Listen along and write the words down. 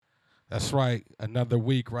That's right. Another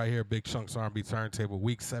week right here, Big Chunks R&B Turntable,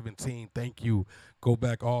 week 17. Thank you. Go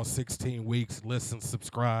back all 16 weeks. Listen,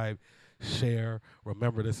 subscribe, share.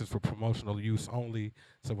 Remember, this is for promotional use only.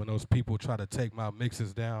 So when those people try to take my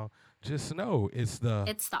mixes down, just know it's the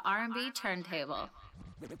R&B Turntable.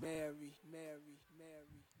 Mary.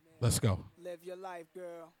 Let's go. Live your life,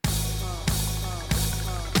 girl.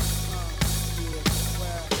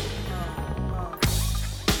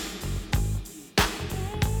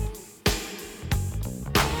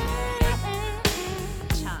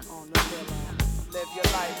 Live your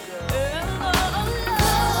life, girl.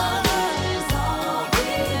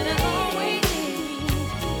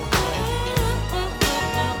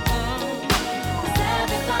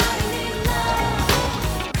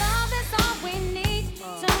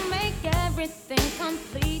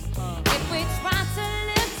 Complete. If we try to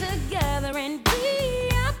live together and be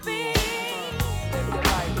happy,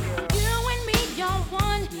 you and me are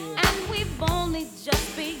one, and we've only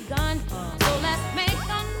just begun. So let's make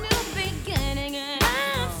a new beginning and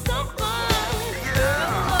have some fun.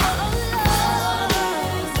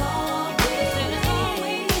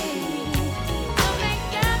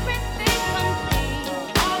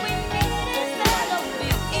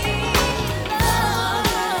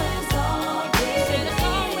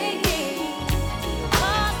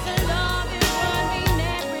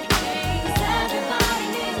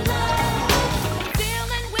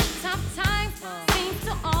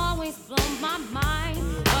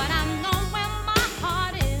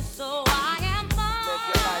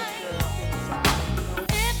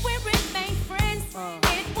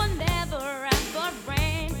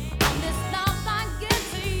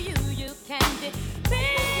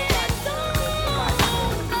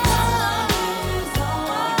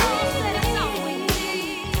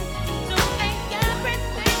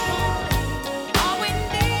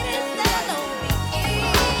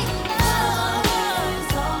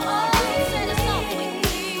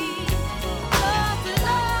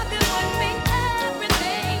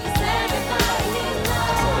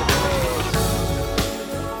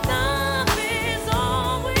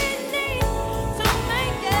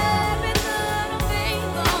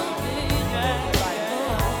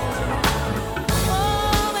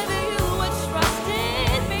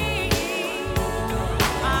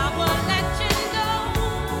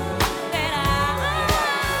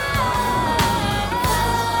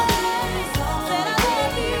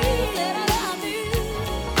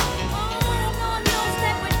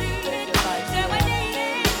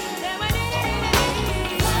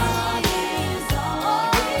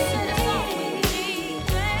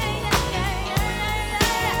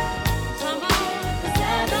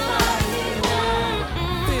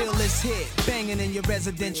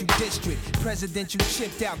 Residential district, presidential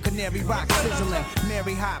chipped out, Canary Rock sizzling.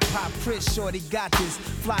 Mary Hot, Pop, Chris, shorty got this.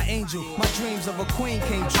 Fly angel, my dreams of a queen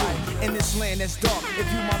came true. In this land that's dark,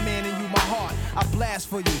 if you my man and you my heart, I blast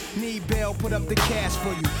for you. Need bail, put up the cash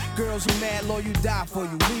for you. Girls who mad, loyal, die for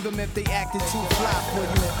you. Leave them if they acted too fly for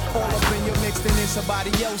you. All up in your mix, then in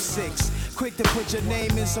somebody else six. Quick to put your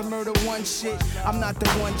name in some murder one shit. I'm not the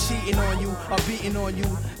one cheating on you or beating on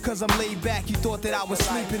you. Cause I'm laid back, you thought that I was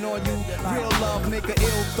sleeping on you. Real love make a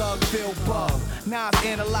ill thug feel bug. Now I've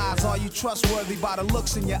analyzed, are you trustworthy by the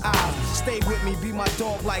looks in your eyes? Stay with me, be my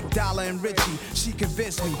dog like Dollar and Richie. She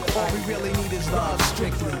convinced me, all we really need is love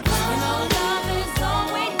strictly. You know love is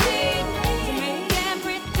all we need to make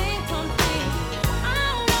everything complete.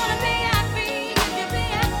 I wanna be happy, if you be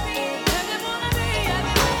happy, if you wanna be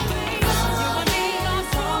happy with me. You and me are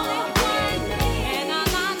truly one, and our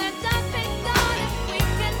knowledge has begun. If we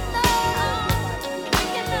can love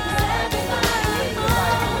everybody.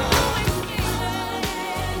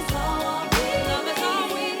 Love is all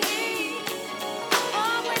we need.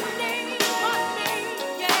 All we need,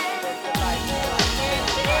 yeah.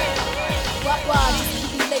 Why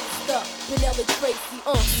just be laced up? Vanilla Tracy,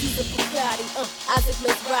 Caesar Bugatti, Isaac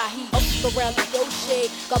Mizrahi, up around the Yoche,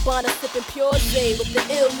 Gabbana sipping Pure J with the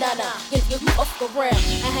ill nana. If you up around,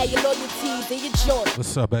 I had your loyalties in your joint.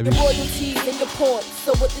 What's up, baby? Your royalties in your points.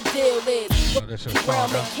 So what the deal is? Oh, that's your Brown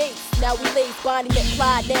song, and huh? Case. Now we laid Bonnie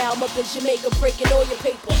McFly. Now I'm up in Jamaica breaking all your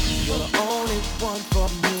paper. You're the only one for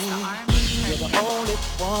me. You're the only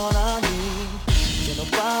one I need. Can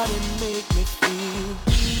nobody make me feel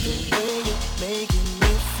the way you're making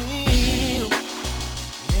me feel?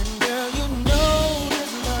 And girl, you know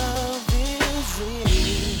this love is real.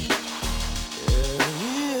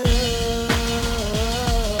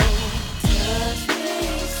 Touch me,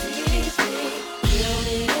 squeeze me, feel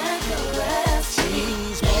me and caress me.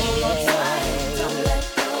 Hold on tight, don't let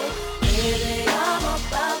go. Baby, I'm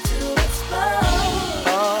about to explode.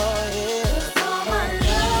 Oh yeah. 'Cause all my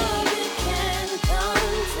love is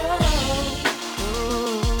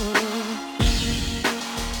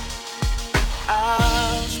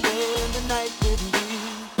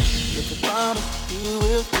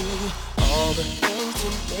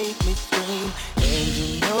me scream. And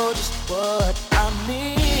you know just what I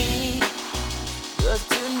mean. 'Cause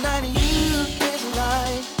tonight you taste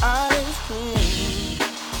like ice cream.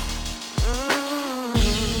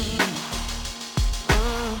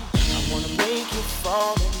 I wanna make you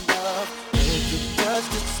fall in love, make you touch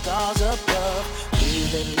the stars above.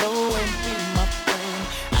 Leave it low and be my friend.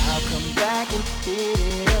 I'll come back and hit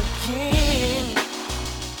it again.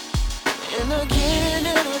 And again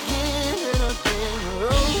and again and again.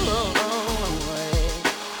 Oh, oh, oh,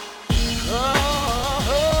 oh,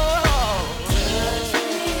 oh, oh. Touch me,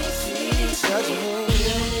 touch me.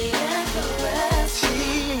 And caress.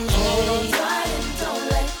 Hold on tight and don't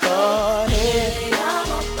let go. I'm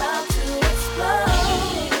about to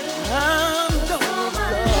explode. I'm gonna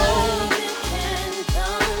explode. You can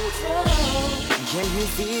control. Can you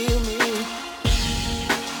feel me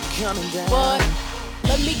coming down? What?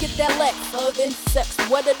 Let me get that Lex, loving sex,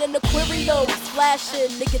 wetter than Aquarius, flashing,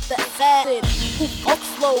 nigga that satin. Hoop up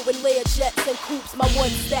slow and layer jets and coops, my one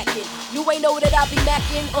stacking. You ain't know that I be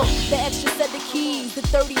macking, the extra set of keys, the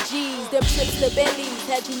 30 G's, them trips to Bentley's,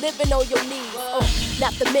 had you living on your knees.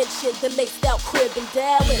 Not to mention the laced out crib in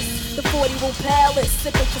Dallas, the 40 room palace,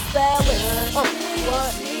 sipping for salads. What?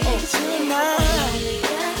 Tonight.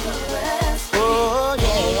 Oh,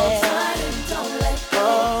 yeah.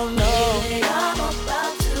 Oh, no.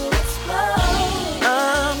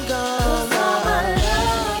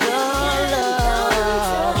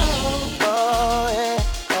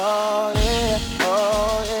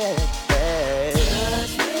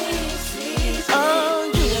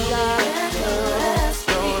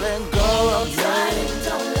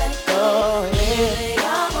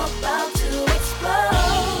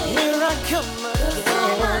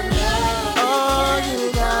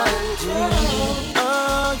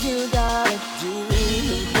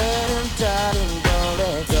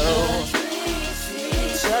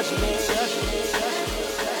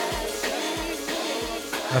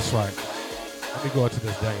 That's right. Let me go into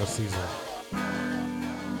this Daniel Caesar.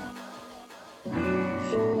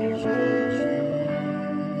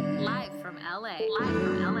 Live from LA.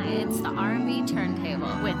 It's the R&B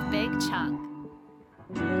Turntable with Big Chunk.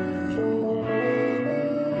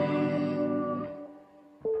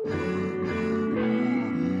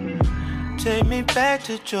 Take me back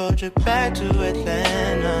to Georgia, back to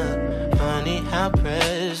Atlanta. Funny how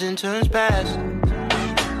present turns past.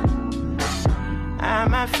 I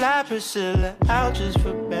might fly Priscilla out just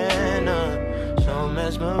for banner. So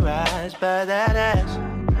mesmerized by that ass.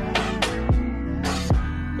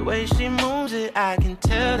 The way she moves it, I can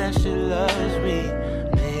tell that she loves me.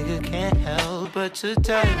 Nigga can't help but to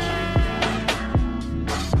touch.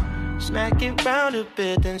 Smack it round a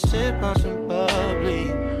bit, then sip on some bubbly.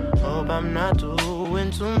 Hope I'm not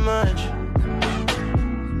doing too much.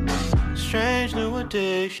 Strange new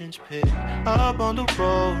addictions pick up on the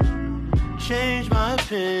road. Change my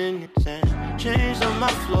opinions and change all my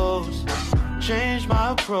flows. Change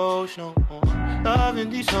my approach, no more loving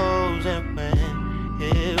these hoes. And when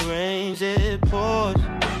it rains, it pours.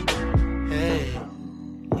 Hey,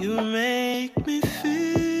 you make me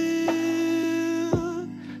feel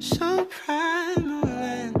so primal,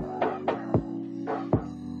 and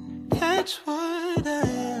that's what I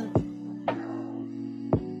am.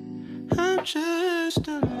 I'm just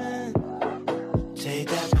a man. Take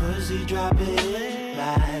that pussy, drop it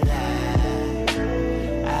like that.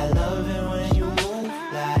 I love it when you move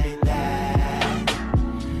like that.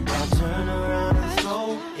 Now turn around and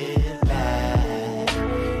throw it back.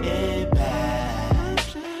 It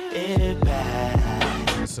back. It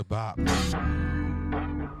back. It's a bop. Yep.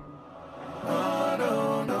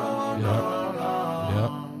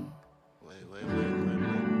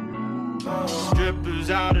 Strippers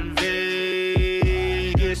out in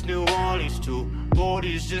Vegas, New Orleans too.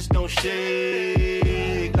 Bodies just don't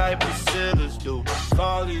shake like Priscilla's do.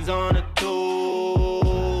 Follies on the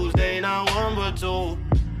toes, they not one but two.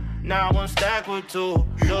 Now one stack with two.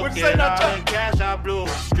 Look at all the cash I blew.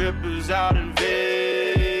 Strippers out in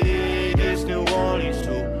Vegas, New Orleans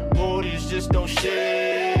too. Bodies just don't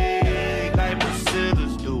shake like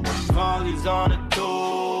Priscilla's do. Follies on the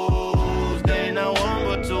toes, they not one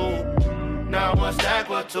but two. Now one stack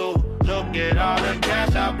with two. Look at all the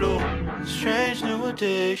cash I blew. Strange new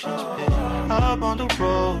addictions pick up on the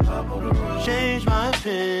road. Change my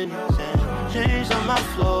opinions and change all my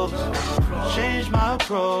flows. Change my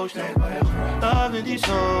approach. Loving these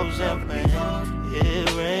hoes, and when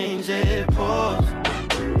it rains, it pours.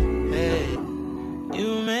 Hey,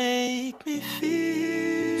 you make me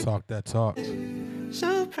feel Talk that talk.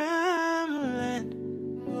 so prominent.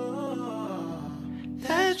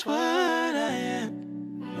 That's what I am.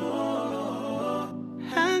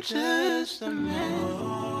 I'm just a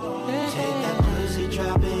man. Take that pussy,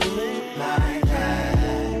 drop it like that.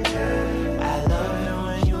 I love it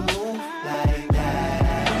when you move like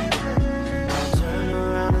that. Now turn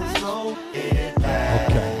around and throw it back.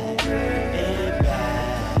 Okay.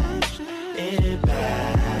 It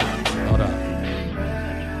back. Hold up.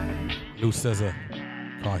 New SZA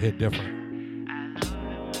called Hit Different.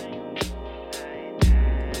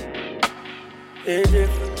 It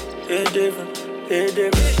different, it different, it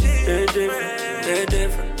different, it different, it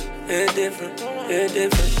different, it different, it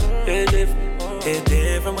different, it different. It's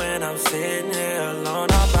different when I'm sitting here alone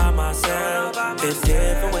all by myself. It's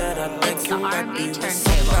different when I think you might be with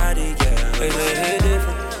somebody, yeah. It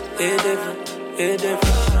different, it different, it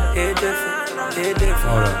different, it different, it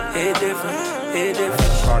different, it different, it different.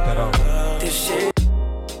 Start that over. This shit.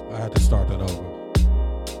 I had to start that over.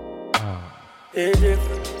 It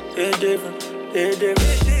different, it different. It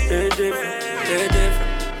different, it different, it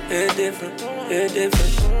different, it different, it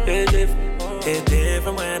different, it different. It's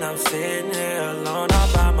different when I'm sitting here alone all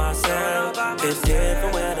by myself. It's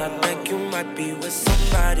different when I think you might be with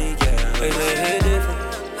somebody, yeah. It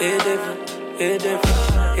different, it different, it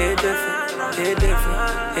different, it different, it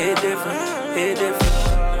different, it different, it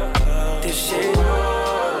different. This shit.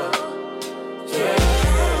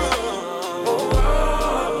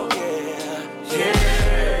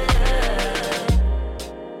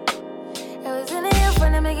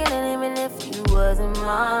 Wasn't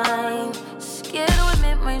mine. Scared to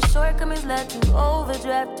admit my shortcomings led to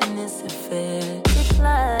overdraft in this affair.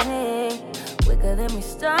 Declining quicker than we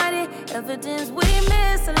started. Evidence we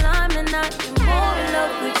misaligned and not be more in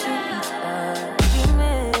love with you each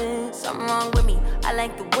argument. Something wrong with me. I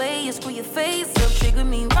like the way you screw your face up, trigger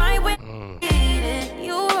me right when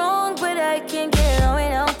you wrong, but I can't get on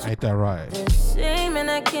without you. Ain't that right? The shame and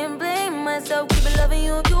I can't blame myself. Keep it loving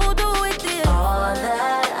you, you do it this. All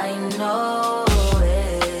that I know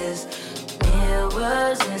is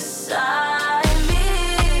mirrors inside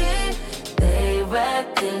me. They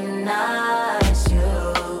recognize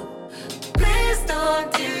you. Please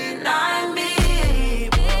don't deny me.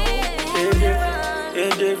 It different,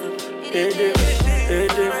 it different, it different, it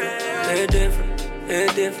different, it different,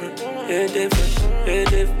 it different, it different, it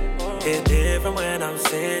different. It's different when I'm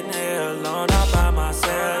sitting here alone all by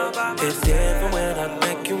myself. It's different when I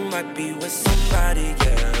think you might be with somebody,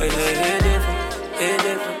 yeah. It different, it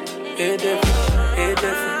different, it different, it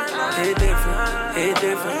different, it different, it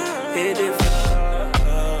different, it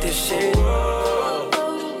different. This shit.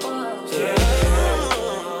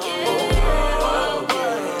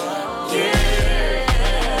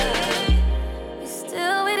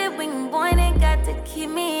 Still with it when you born and got to keep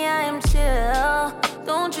me, I am chill.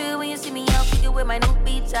 Don't drill when you see me out, figure with my new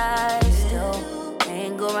beach eyes. Still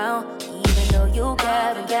hang around, even though you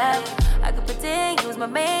gab and gab. I could pretend you was my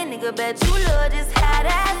main nigga, bet you love just how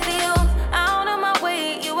that feels. Out of my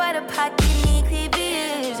way, you out of pocket, need clear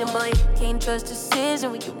vision. Boy, can't trust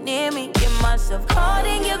decision when you near me. Get myself caught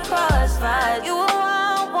in your crossfire. You a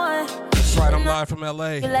wild one. That's right, I'm live from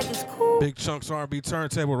LA. Feel like it's cool. Big Chunks R&B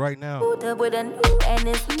turntable right now. With a new and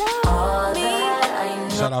it's not all that I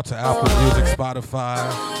know. Shout out to Apple Music, Spotify,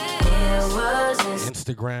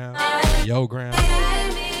 Instagram, Yogram.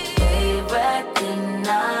 They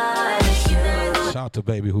recognize you. Shout out to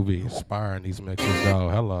Baby who be inspiring these mixes though.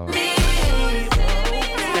 Hello.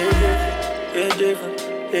 It different,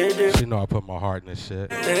 it different. She know I put my heart in this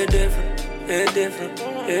shit. It different, it different,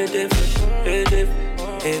 it different, it different.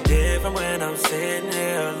 It's different when I'm sitting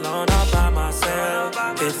here alone all by myself.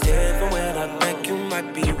 It's different when I think you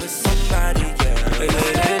might be with somebody, yeah. It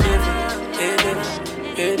different, it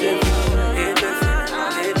different, it different, it different,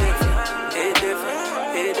 it different, it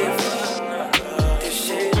different, it different. This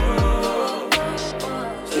shit.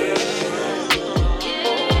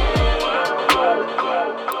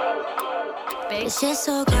 This shit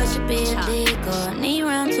so good, should be illegal. Need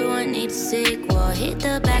round two, I need a sequel. Hit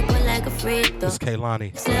the backwood like a free throw. It's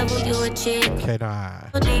Kaylani. Next level, you a chick.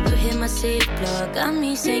 K9. So deep, you hit my seat plug. Got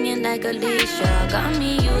me singing like Alicia. Got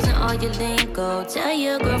me using all your lingo. Tell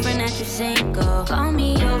your girlfriend that you single. Call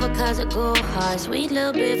me over cause I go hard. Sweet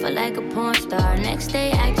little bit for like a porn star. Next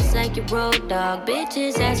day, act just like your road dog.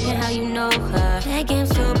 Bitches asking how you know her. That game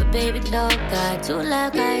super, baby, loca. Too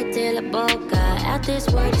loud, I de la boca. Out this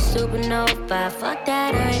world, is supernova. Fuck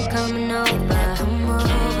that, I ain't coming over. Come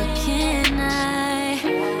over, can I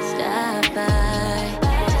stop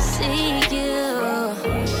by to see you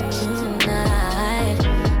tonight?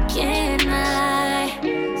 Can I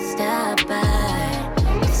stop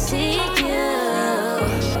by to see you?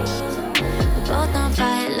 We both on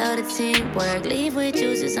fire, love the teamwork. Leave with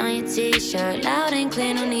juices on your t-shirt. Loud and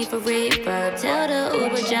clear, no need for reverb. Tell the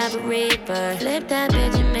Uber driver reverb. Flip that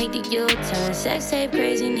bitch and make the U-turn. Sex tape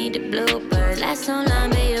crazy, need the bloopers. Last online,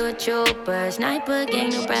 but you a trooper. Sniper gang,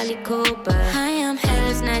 no Bradley Cooper. Hi, I'm hell,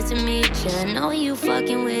 it's nice to meet ya. Know you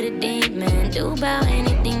fucking with a demon. Do about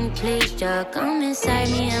anything you please ya. Come inside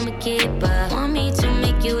me, I'm a keeper. Want me to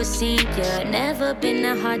make you a senior. Never been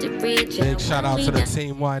that hard to reach ya. Big shout out to the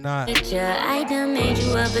team, why not? I done made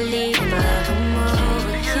you a believer. Come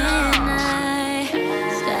over, can I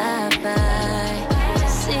stop by to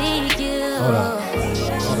see you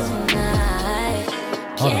tonight?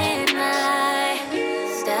 Can I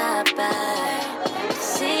stop by to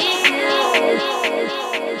see you?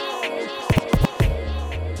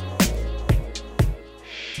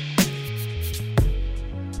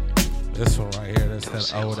 This one right here, that's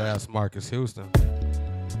that old ass Marcus Houston.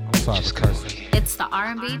 I'm sorry for cursing. It's the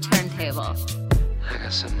R&B turntable. I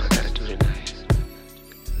got something I gotta do tonight.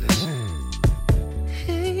 Listen.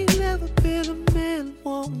 Ain't never been a man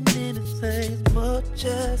wanting anything as much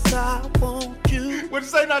as I want you. What'd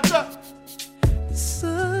you say now, Chuck? The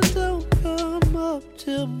sun don't come up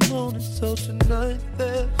till morning, so tonight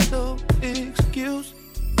there's no excuse.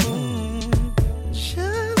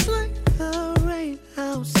 Just like the rain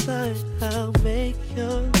outside, I'll make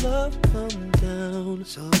your love come down.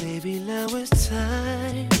 So baby, now it's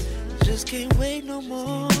time. Just can't wait no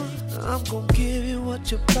more. I'm gonna give you what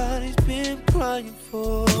your body's been crying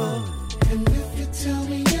for. And if you tell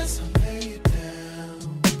me yes, I'll lay it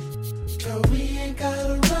down. Girl, we ain't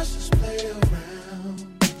gotta rush, just play around.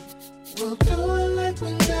 We'll do it like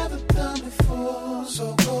we never done before.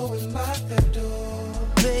 So go and lock that door.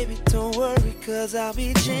 Baby, don't worry, cause I'll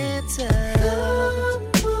be gentle.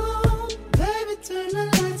 Come on, baby, turn the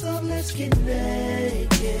lights off, let's get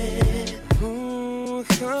naked. Come on.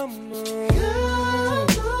 Come on,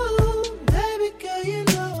 baby girl, you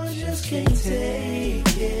know I just can't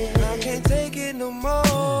take it. I can't take it no more.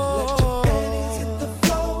 Let your panties hit the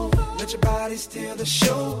floor. Let your body steal the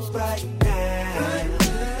show right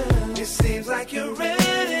now. It seems like you're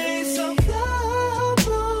ready, so come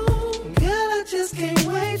on. Girl, I just can't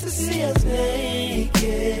wait to see us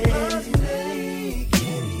naked.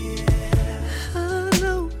 I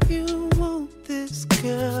know you want this,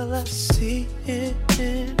 girl, I see it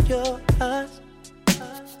in your eyes.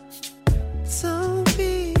 Don't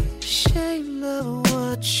be ashamed of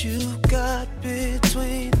what you got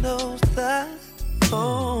between those thighs.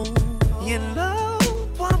 Oh, you know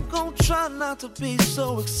I'm gonna try not to be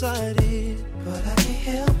so excited, but I can't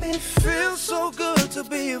help it. Feels so good to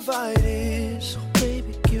be invited. So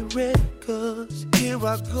baby, get ready, cause here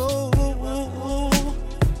I go.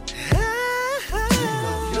 Take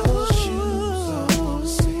off your shoes, I wanna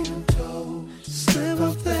see them toes. Slip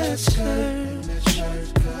off that skirt, that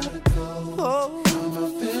shirt's gotta go. Come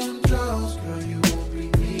off them drawers, girl, you won't be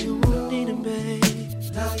needing babe.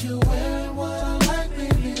 Now you're wearing what I like,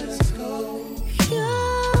 baby, let's go.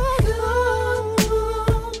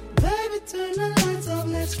 Baby, turn the lights off,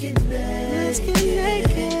 let's get naked. Let's get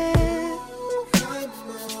naked. Come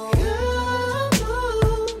on,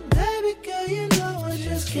 baby girl, you know I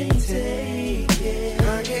just can't take it. I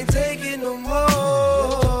can't take it no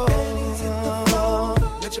more.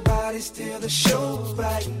 Let your body steal the show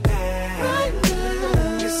right now.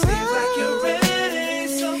 It seems like you're ready,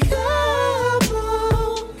 so come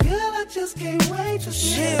on. Girl, I just can't wait to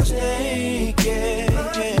see you naked.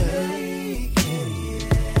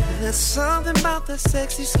 There's something about that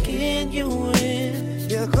sexy skin you in.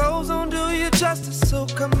 Your clothes don't do you justice, so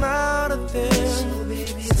come out of there. So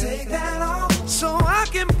baby, take that off, so I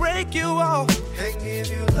can break you off and give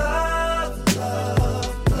you love,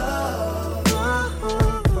 love, love.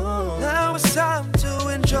 Now it's time to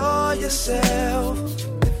enjoy yourself.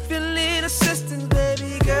 If you need assistance,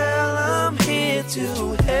 baby girl, I'm here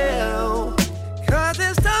to help. Cause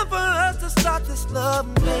it's time for us to start this love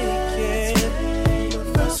making.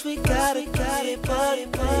 First we gotta buddy.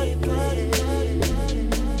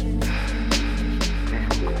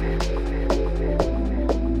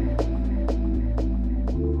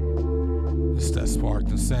 It's that Spark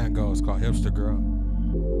and Sango. It's called Hipster Girl.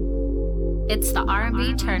 It's the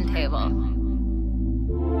R&B turntable.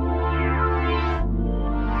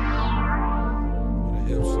 With a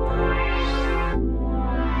hipster girl.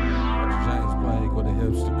 James Blake with a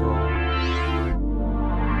hipster girl.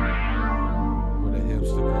 With a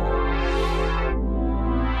hipster girl.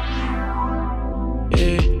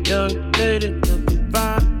 Yeah, young lady, look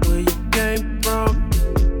right where you came from.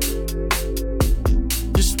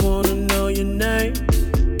 Just wanna know your name.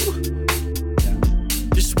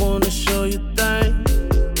 Just wanna show you things.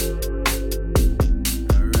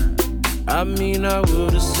 I mean, I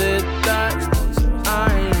would've said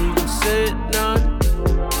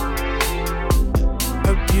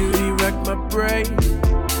vibrate.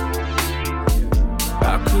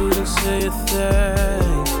 I couldn't say a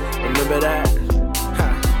thing. Remember that?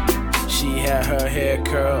 Ha. She had her hair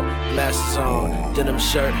curled, glasses on, denim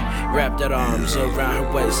shirt, wrapped her arms around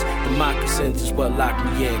her waist. The moccasins is what locked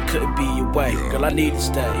me in. Couldn't be away, girl. I need to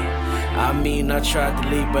stay. I mean, I tried to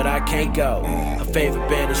leave, but I can't go. Her favorite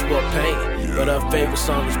band is War Paint, but her favorite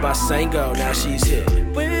song is by Sango. Now she's here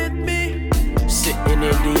with me, sitting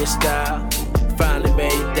Indian style. Finally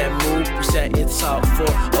made that move. We sat and talked for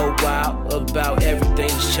a while about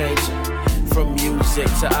everything's changing. From music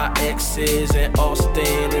to our exes in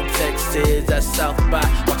Austin and Texas. At South by,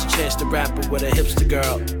 watch Chance the Rapper with a hipster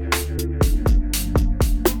girl.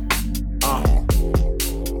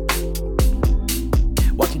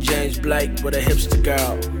 Watching James Blake with a hipster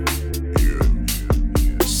girl.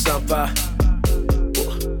 Samba.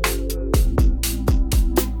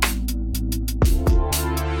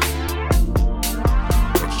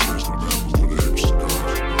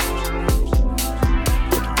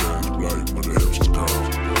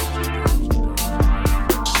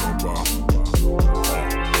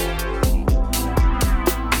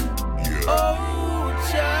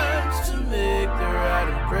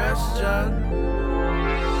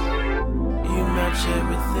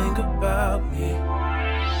 Everything about me.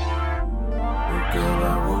 Oh girl,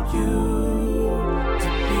 I want you to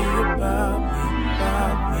be about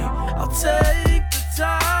me. I'll take the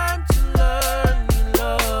time to learn your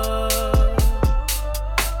love.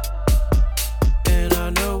 And I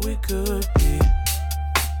know we could be.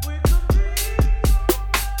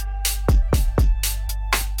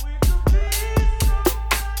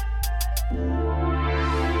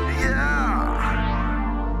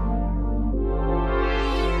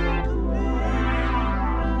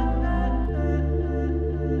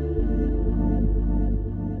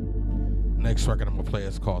 Next record I'm gonna play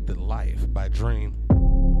is called "The Life" by Dream.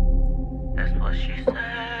 That's what she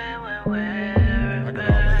said when we're I got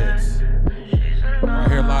all the hits. Right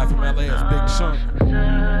here live from LA is Big Shunk.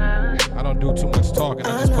 I don't do too much talking, I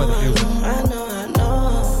just play the music. I know.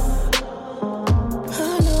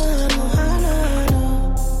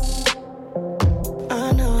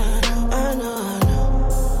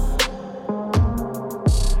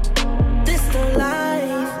 This the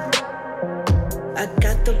life. I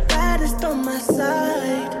got the baddest on my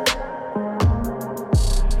side.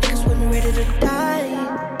 Niggas wasn't ready to die.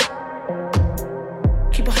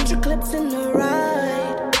 Keep 100 clips in the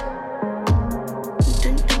ride.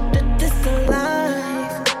 This the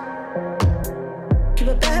life. Keep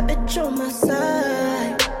a bad bitch on my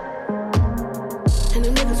side. And the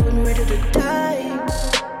niggas wasn't ready to die.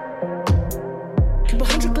 Keep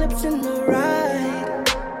 100 clips in the ride.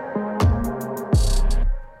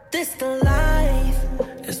 This the life.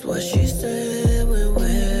 That's what she said when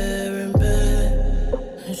we're in bed.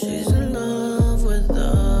 And she's in love with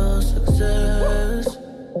the success.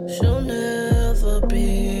 She'll never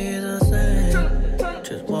be the same.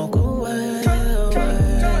 Just walk away.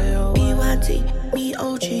 BYT, me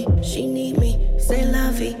OG. She need me. Say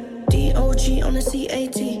la vie. DOG on the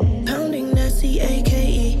CAT. Pounding that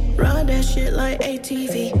CAKE. Ride that shit like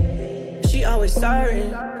ATV. She always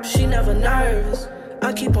sorry. She never nervous.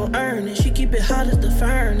 I keep on earning, she keep it hot as the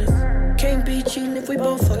furnace. Can't be cheating if we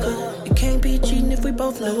both fuck her. It can't be cheating if we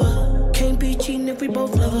both love her. Can't be cheating if we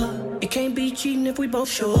both love her. It can't be cheating if we both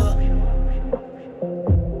show up.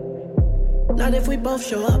 Not if we both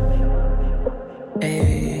show up.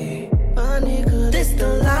 Ayy, my nigga, this the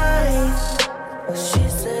life. She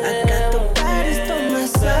said, I got the baddest on my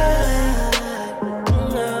side.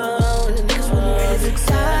 No, and the niggas wasn't ready to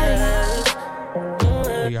die.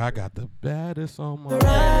 Yeah, I got the baddest on my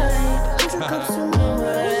ride.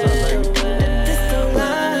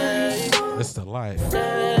 It's the life.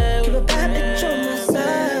 Keep a bad bitch on my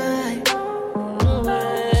side.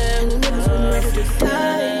 And the niggas wasn't ready to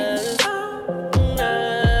die.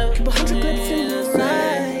 Keep 100 clips in the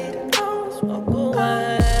ride.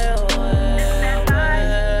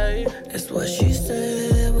 That's what she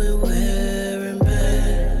said when we're in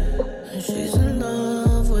bed. And she's in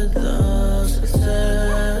love with the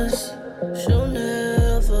success. She'll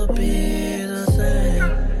never be the same.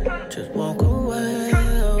 Just walk away.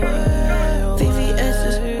 VVS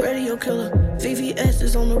is radio killer. VVS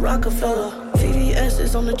is on the Rockefeller. VVS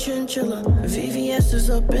is on the chinchilla. VVS is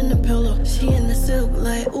up in the pillow. She in the silk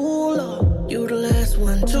like ooh Lord. You the last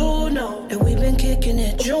one to know that we been kicking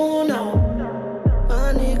it Juno.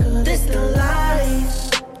 My nigga, this the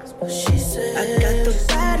life. That's what she said. I got the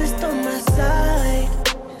baddest on my side.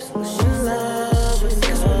 That's what she love. And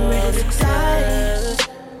guess we're ready to die.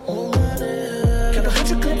 Keep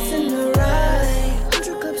 100 clips in the ride.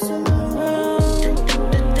 100 clips in the ride.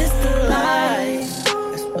 This the life.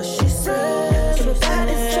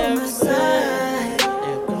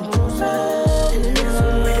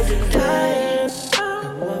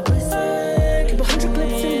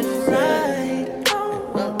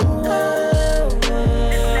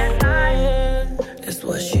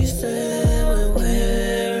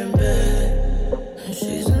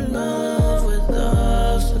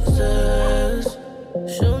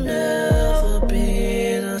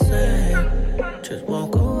 Just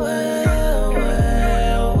walk away,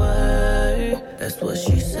 away, away. That's what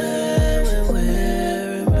she said when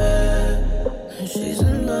we're in bed. And she's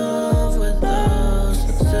in love with our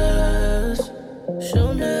success.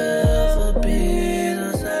 She'll never be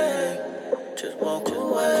the same. Just walk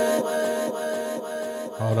away.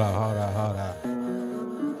 Hold on.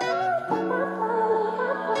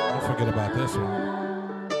 Don't forget about this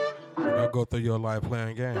one. Don't go through your life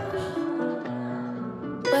playing games.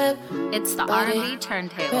 It's the R&B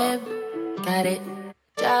turntable. Got it,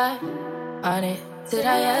 drive on it. Did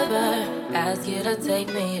I ever ask you to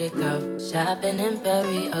take me to go shopping in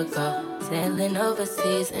Paris or go sailing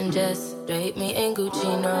overseas and just drape me in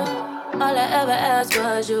Gucci? No. All I ever asked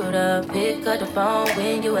was you to pick up the phone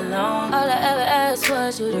when you alone. All I ever asked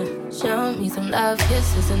was you to show me some love,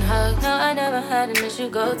 kisses and hugs. No, I never had to miss you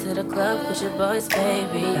go to the club with your boys,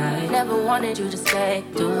 baby. I never wanted you to stay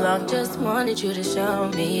too long, just wanted you to show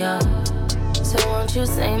me up. So won't you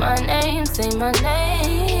say my name,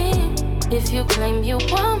 If you claim you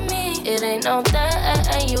want me, it ain't no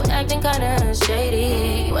that. You acting kinda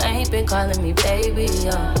shady. You ain't been calling me baby,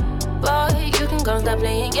 Boy, you can go stop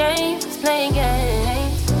playing games.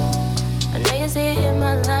 I know you see it in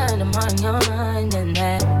my line, I'm on your mind, and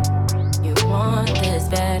that you want this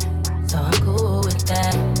bad, so I'm cool with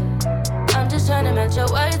that. I'm just trying to match your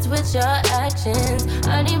words with your actions.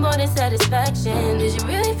 I need more than satisfaction. Did you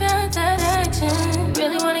really find that action?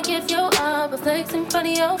 Really wanna give you all, but flex in front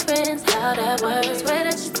of your friends. How that works? Swear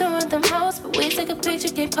that you're doing the most, but we take a picture,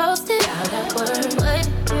 get posted. How that works? What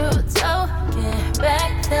you talking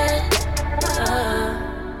back then?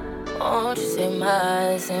 Won't you say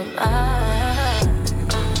my,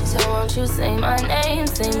 So won't you say my name,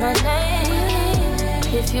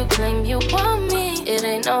 If you claim you want me, it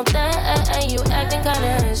ain't no that. You acting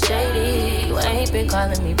kinda shady. You ain't been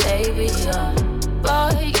calling me baby,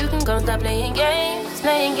 Boy, you can go stop playing games.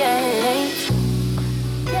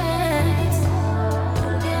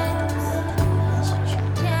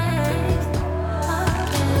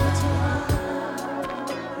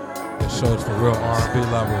 Shows for real R&B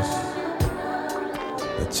lovers.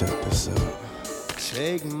 Let's check this out.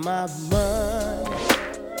 Take my money,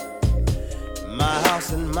 my house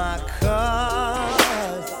and my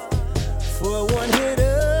cars. For one hit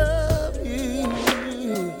of you,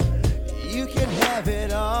 you can have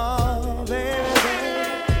it all, baby.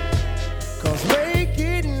 'Cause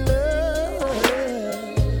making love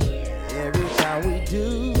every time we do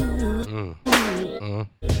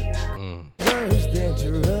worse than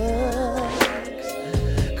drugs.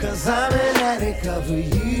 'Cause I'm an addict of you,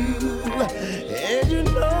 and you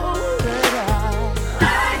know that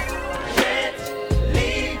I can't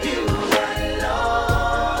leave you alone.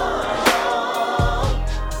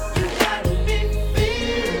 You got me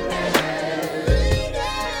feeling,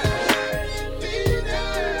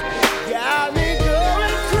 got me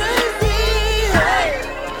going crazy. I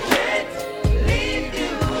can't leave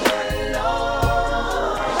you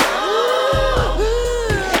alone. You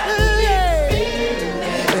got me feeling.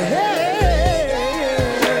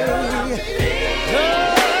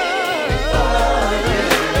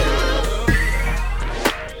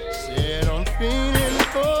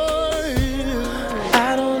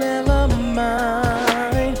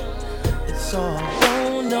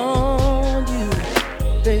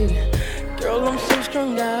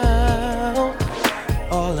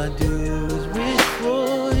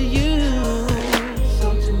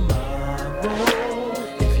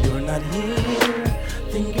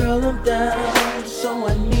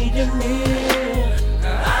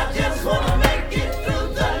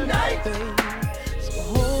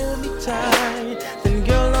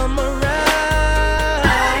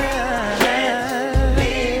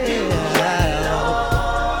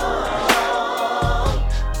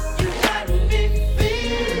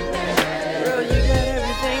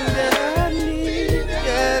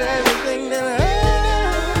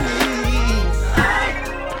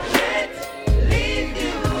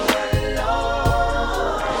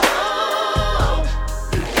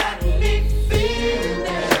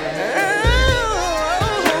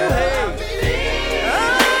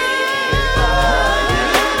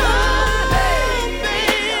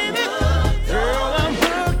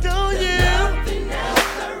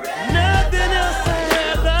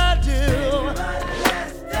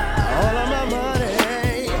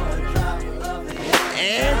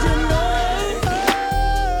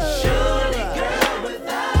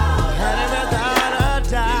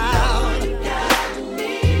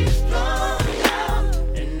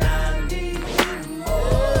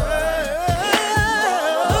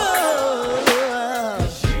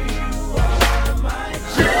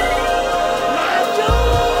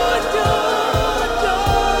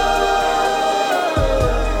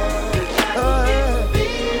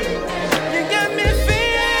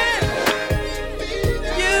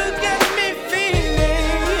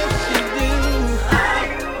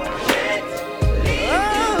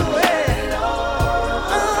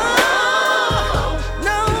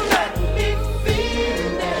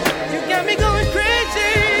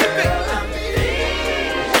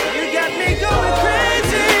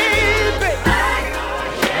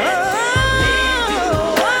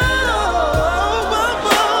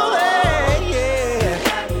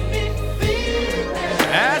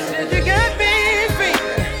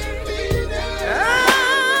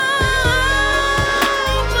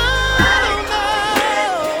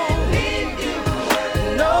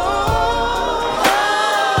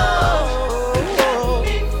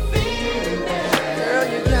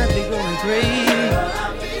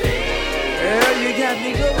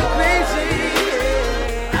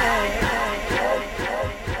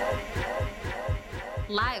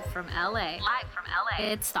 Live from LA.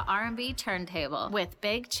 It's the R&B Turntable with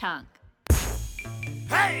Big Chunk.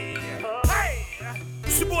 Hey,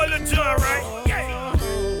 it's your boy Lil Jon, right? Yeah.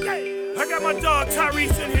 I got my dog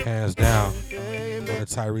Tyrese in here. Hands down, one of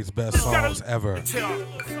Tyrese's best songs ever. Tell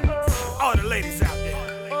all the ladies out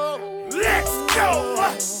there, let's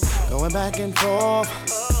go. Going back and forth,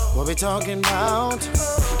 what we talking about?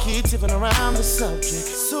 We keep tipping around the subject,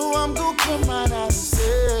 so I'm gonna come right out and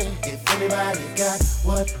say, if anybody got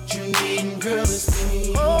what you need, girl, it's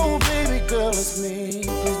me. Oh, baby girl, it's me.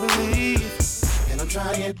 Please believe, and I'm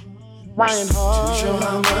trying hard to show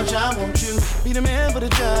how much I want you. Be the man for the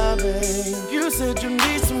job, babe. You said you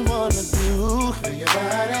need someone to do for your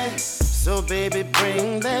body, so baby,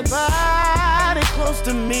 bring that body close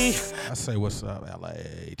to me. I say what's up, LA.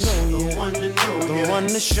 The one to know you, the one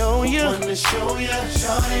to show you, the one to show you.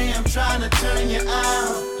 Shawty, I'm trying to turn you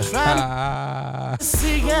out. Trying to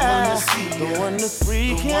see ya, the one to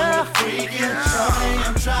freak ya. Shawty,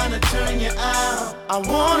 I'm trying to turn you out. I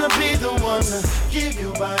wanna be the one to give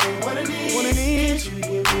your body what it needs. You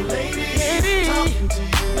give me lady, talking to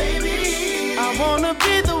you, baby. I wanna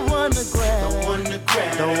be the one to grab,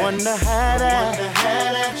 the one to have that.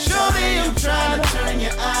 Shawty, I'm trying to turn you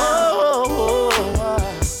out.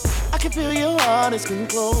 I can feel your heart is getting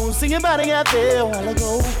close. See your body out there a while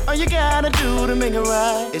ago. All you gotta do to make it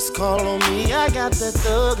right is call on me. I got that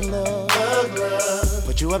thug love.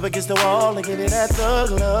 Put you up against the wall and give me that thug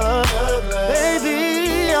love.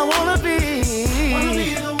 Baby, I wanna be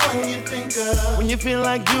the one you think of when you feel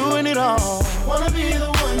like doing it all. Wanna be the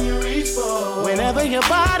one you reach for whenever your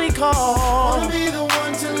body calls. Wanna be the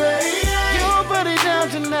one to lay your body down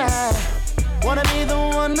tonight. Wanna be the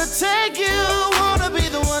one to take you. Wanna be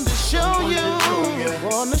the one to show you.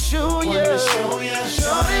 Wanna show you.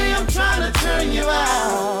 Shorty, I'm trying to turn you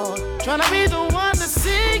out. Trying to be the one to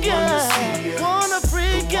see you. Wanna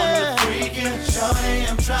freak you. Shorty,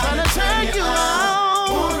 I'm trying to turn you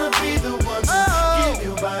out. Wanna be the one to give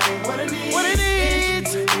your body what it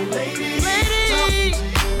needs.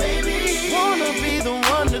 Lady, wanna be the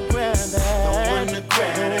one to grab that.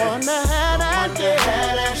 The one to have that.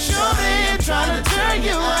 Shorty, trying to turn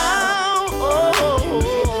you out.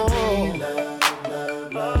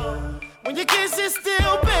 When you kiss it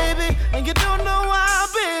still, baby, and you don't know why,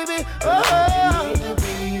 baby.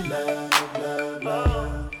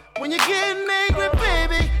 When you're getting angry,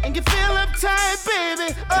 baby, and you feel uptight,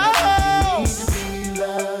 baby.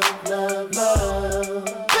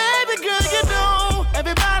 Baby girl, you know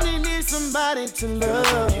everybody needs somebody to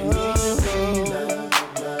love.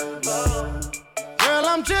 Girl,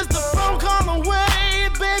 I'm just a phone call away,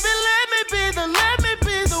 baby. Let me be the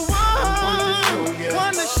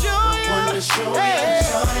one to show you. Hey.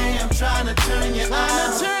 Shorty, I'm trying to turn you out.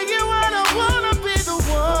 I wanna be the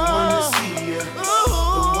one to see you, the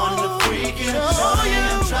one to freak you. Shorty,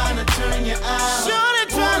 I'm trying to turn you out. Shorty,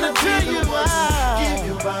 trying to turn you out. Give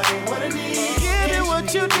your body what it needs. Give it what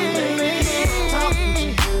you need. Talking to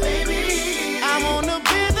you, baby. I wanna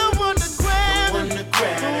be the one to grab, the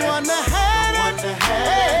one to have it.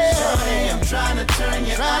 Hey. Shorty, I'm trying to turn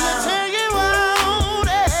you out.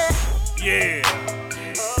 Yeah.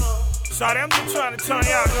 Sorry, I'm just trying to turn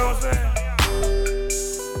you out, you know what I'm saying?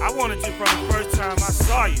 I wanted you from the first time I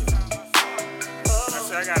saw you. I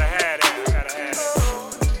said, I gotta have that.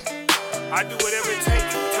 I do whatever it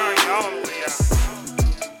takes to turn you all the way out.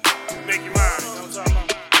 Make you mine, you know what I'm talking about?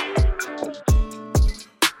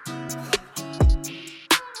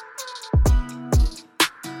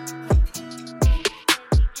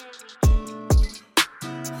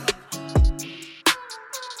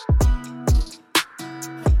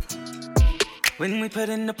 When we put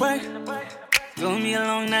in the work, gonna be a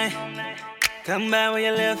long night. Come by where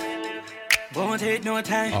you live, won't take no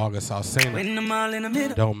time. August, I'll sing When I'm all in the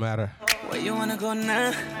middle, Don't matter. where you wanna go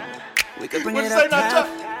now? We could bring What it you say, up top.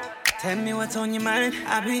 Nacho? Tell me what's on your mind.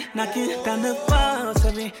 I be knocking down the walls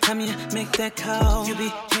every time you make that call. You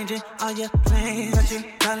be changing all your plans, but you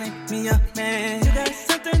calling me a man. You got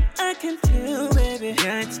something I can feel, baby.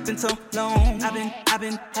 Yeah, it's been so long. I've been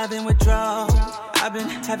having withdrawals. I've been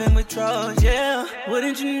having withdrawals, yeah.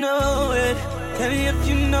 Wouldn't you know it? Tell me if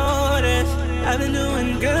you noticed. I've been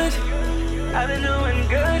doing good.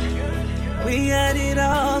 We had it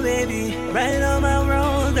all, baby. Right on my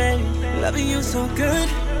road, baby. Loving you so good.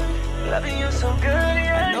 Yeah.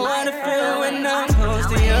 I know how to feel when I'm close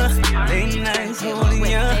to you. Late nights holding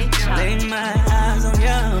you. Lay my eyes on you.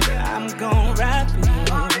 I'm gon' rap for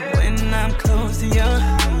you when I'm close to you.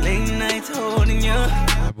 Late nights holding you.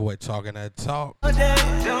 That boy talking that talk. Don't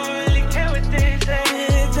really care what they say.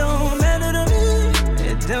 It don't matter to me.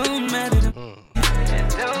 It don't matter to me. It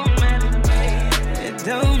don't matter to me. It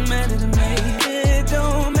don't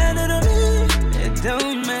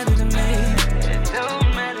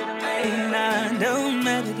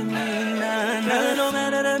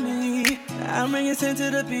your sand to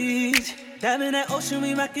the beach. Diving that ocean,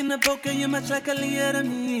 we rockin' the boat, girl, you much like a Leah to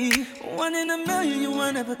me. One in a million, you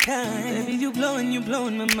one of a kind. Baby, you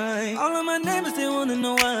blowin' my mind. All of my neighbors, they wanna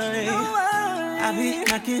know why. I be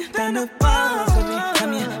knocking down the walls every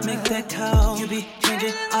time you make that call. You be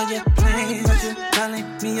changing all your plans, but you calling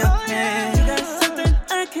me your man. You got something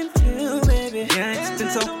I can feel, baby. Yeah, it's been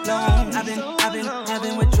so long. I've been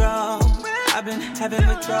having withdrawals. I've been having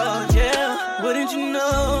withdrawals, yeah. Wouldn't you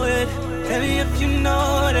know it? Baby, if you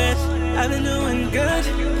notice, I've been doing good.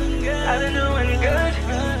 I've been doing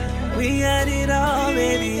good. We had it all,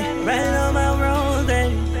 baby. Right on my road,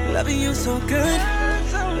 baby. Loving you so good.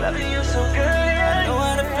 Loving you so good. I know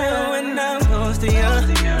how to feel when I'm close to you.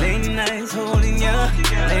 Late nights holding you.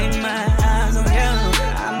 Lay my eyes on you.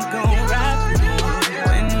 I'm gon' ride for you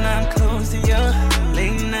when I'm close to you.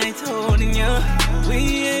 Late nights holding you. We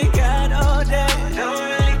ain't got all day. Don't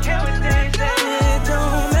really care what they say. It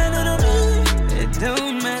don't matter to me. It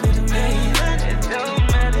don't matter to me. It don't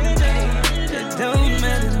matter to me. It don't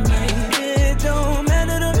matter to me. It don't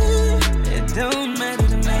matter to me. It don't matter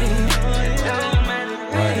to me. It don't matter to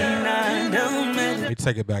me. Nah, it don't matter. Let me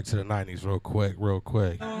take it back to the 90s real quick.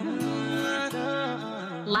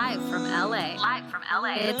 Live from LA.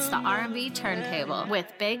 It's the R&B Turntable with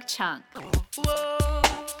Big Chunk.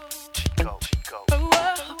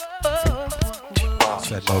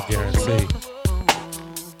 Said no guarantee.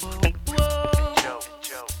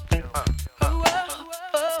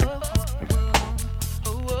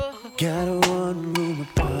 Got a one-room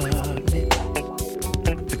apartment,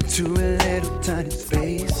 but to a little tiny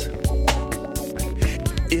space.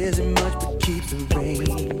 Isn't much but keeps the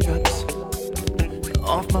raindrops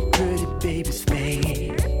off my pretty baby's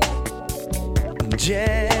face. I'm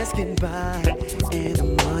just getting by and the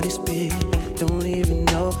money spent. Don't even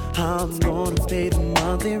know how I'm gonna pay the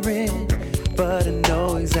monthly rent, but I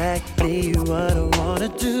know exactly what I wanna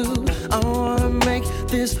do. I wanna make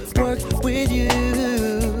this work with you,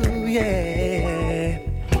 yeah.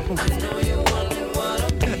 I know you wonder what I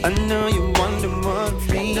mean. I know you wonder what I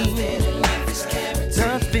mean. Nothing in life is guaranteed.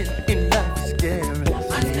 Nothing in life is guaranteed.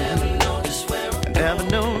 I never know just where I'm going. Never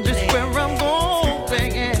know just where I'm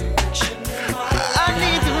going. Yeah. I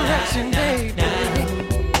need direction, baby.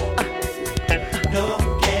 No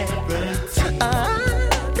guarantee.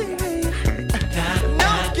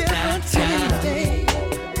 No guarantee.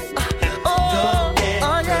 Oh,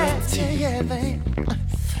 yeah, baby.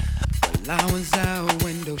 While I was out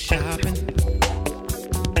window shopping,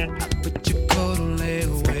 I put your coat on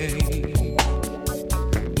layaway.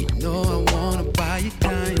 You know I wanna buy you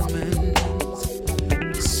diamonds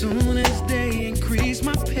as soon as they increase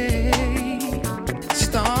my pay.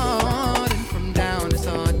 Starting from down, it's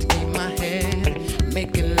hard to keep my head.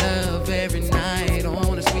 Making love every night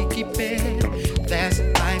on a squeaky bed. That's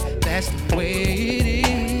life, that's the way it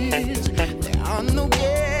is. There are no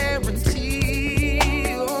guarantees.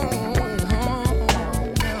 Oh, no.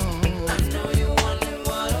 I know you're wondering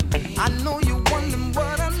what I mean. I know you're wondering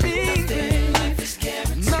what I mean. Nothing in life is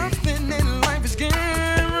guaranteed. Nothing in life is guaranteed.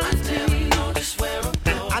 I never know just where I'm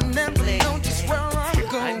going. I never know just where I'm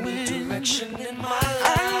going. I need direction in my life.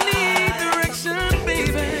 I need direction,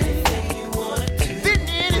 baby.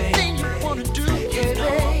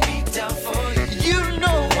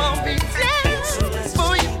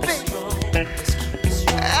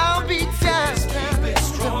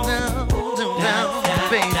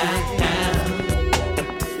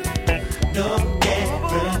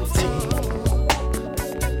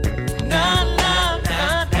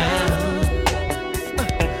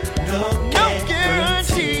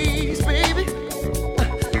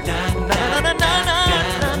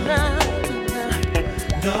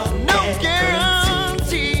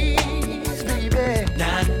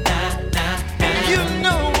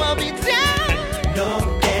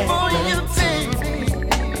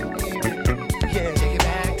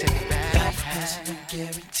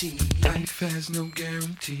 Has no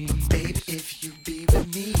guarantee. Baby, if you be with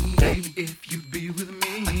me, baby, if you be with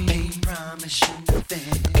me, I can't promise you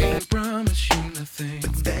nothing. Can't promise you nothing.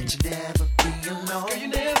 But that you never be alone. Girl, you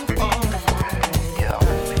never be alone. Yo,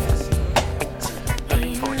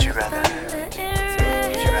 what would you rather have? Would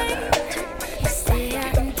you rather have to me?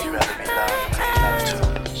 Would you rather be loved too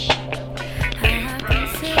much? I can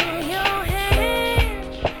feel your hand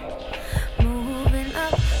moving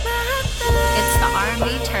up my thigh. It's the R&B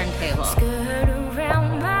Turntable. Skirt around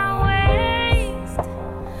my waist,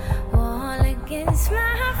 wall against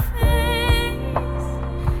my face.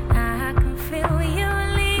 I can feel your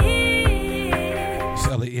lips.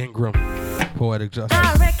 Sally Ingram, Poetic Justice.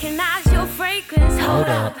 I recognize your fragrance. Hold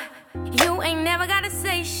up. You ain't never gotta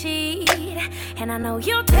say shit. And I know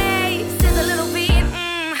your taste is a little bit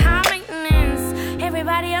high maintenance.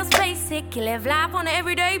 Everybody else basic. You live life on an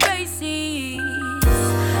everyday basis.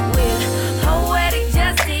 With poetic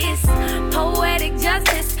justice, poetic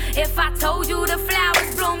justice. If I told you the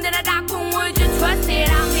flowers bloomed in a dark room, would you trust it?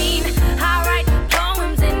 I mean, I write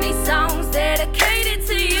poems in these songs dedicated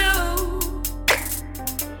to you.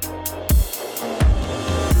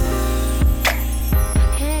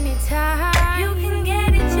 Anytime you can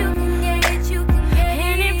get it, you can get it, you can get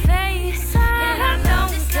it. Any place, and I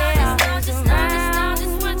don't care. Just know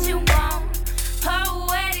what you want.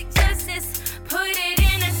 Poetic justice, put it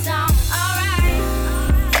in a song. Alright.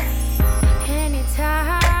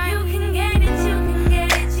 Anytime you can get it, you can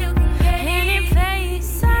get it, you can get it. Any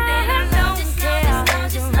place, and I don't care.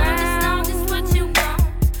 Just know what you want.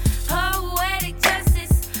 Poetic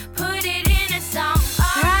justice, put it in a song.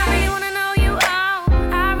 I really wanna know you all.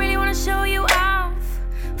 I really wanna show you off.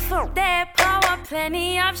 Fuck that power,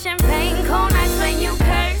 plenty of champagne, cold nights when you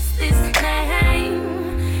curse this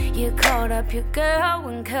name. You called up your girl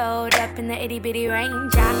and curled up in the itty bitty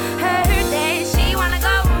range. I heard that she wanna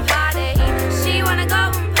go and party. She wanna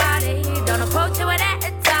go and party. Don't approach her with that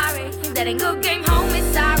Atari. That ain't good game, homie,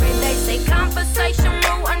 sorry. They say conversation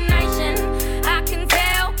rule a nation. I can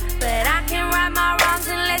tell, but I can't right my wrongs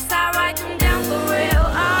unless I write them down for real.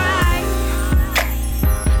 Alright.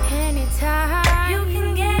 Anytime you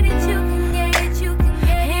can get it, you can get it, you can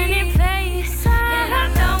get it. Any place, and I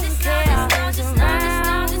don't care. Just know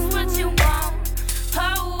what you want.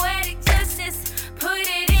 Poetic justice, put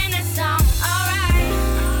it in a song. Alright.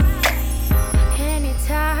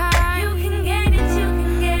 Anytime you can get it, you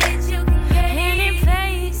can get it, you can get it. Any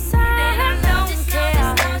place, and I don't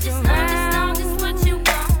care. Just know what you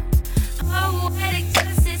want. Poetic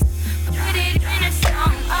justice, put it in a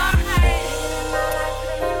song. Alright.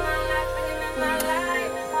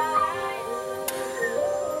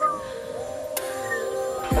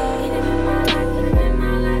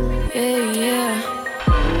 Yeah, yeah.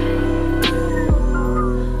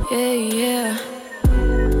 Yeah, yeah.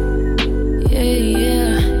 Yeah,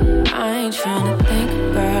 yeah. I ain't tryna think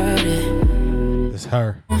about it. It's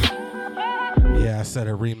her. Yeah, I said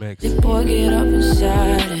a remix. Boy, get up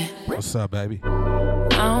inside it. What's up, baby?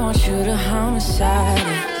 I want you to homicide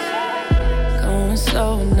it. Going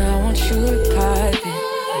slow and I want you to pipe it.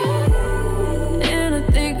 And I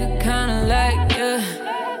think I kinda like you.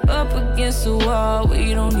 Up against the wall,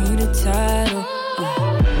 we don't need a title.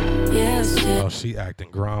 Yeah, I said Oh, she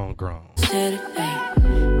acting grown. said it,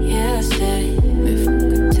 ayy. Yeah, I said it. If I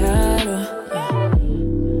could title.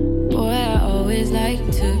 Boy, I always like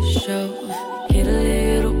to show. Get a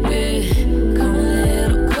little bit, come a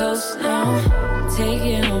little close now. Take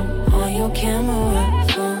it home on your camera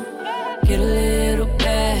phone. Get a little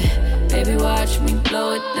bad, baby, watch me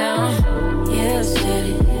blow it down. Yeah, I said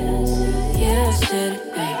it. Yeah, I said it,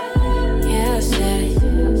 ayy. Yeah, I said it.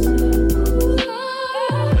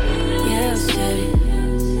 Yeah, I said it.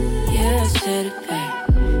 Yeah, I said it, ayy.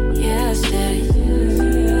 Yeah, I said it.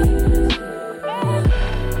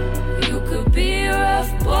 You could be a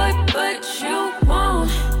rough boy, but you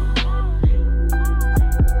won't.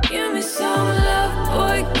 Give me some love,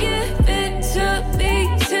 boy, give it to me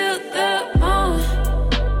till the morn.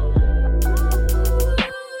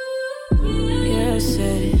 Yeah, I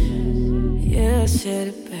said it. Yeah, I said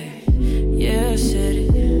it, babe. Yeah, I said it.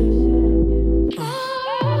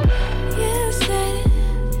 Yeah, I said it.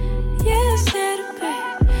 Yeah, I said it, babe.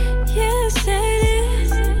 Yeah, I said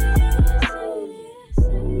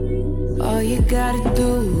it. All you gotta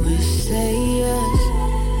do is say yes.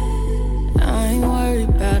 I ain't worried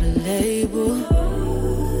about a label.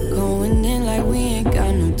 Going in like we ain't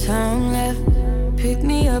got no time left. Pick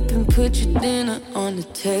me up and put your dinner on the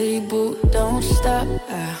table. Don't stop,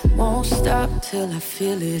 I won't stop till I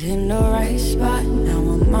feel it in the right spot. Now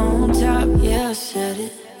I'm on top, yeah, I said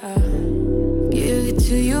it. I'll give it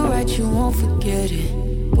to you right, you won't forget it.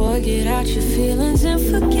 Boy, get out your feelings and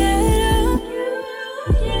forget it.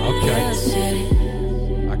 Okay. Yeah, I said it.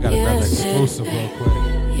 I got Yeah, another I said it. exclusive real quick.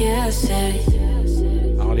 Yeah, I said it.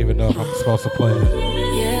 I don't even know if I'm supposed to play it.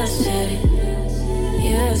 Yeah, I said it.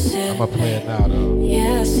 Yeah, I said I'm gonna play it now though.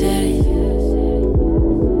 Yeah, I said it.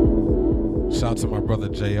 Shout out to my brother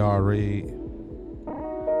J.R. Reed.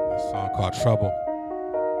 A song called Trouble.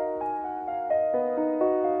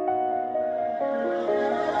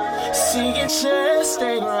 See, it just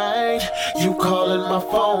ain't right. You calling my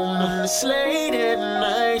phone and it's late at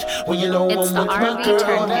night. When you know It's I'm the with my R&B girl,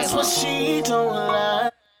 turntable. that's what she don't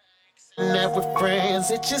like. And that with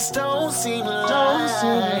friends, it just don't seem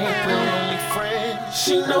like we're only friends.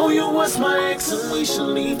 She know you was my ex and we should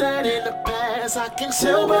leave that in the past. I can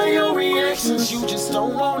tell by your reactions you just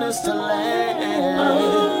don't want us to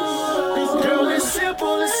last. Girl, it's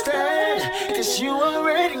simple as that, cause you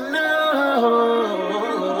already know.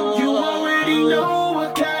 You already know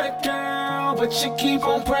what kind of girl, but you keep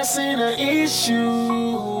on pressing the issue.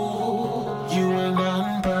 You ain't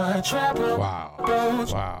nothing but trouble. Wow.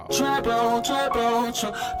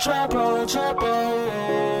 Trouble.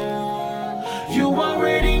 You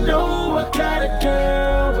already know what kind of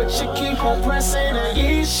girl, but you keep on pressing the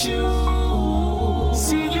issue.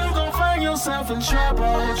 See, you gon' find yourself in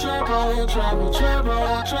trouble.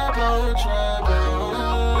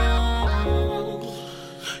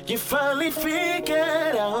 You finally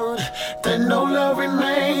figured out that no love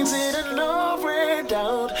remains in a no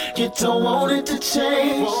doubt. You don't want it to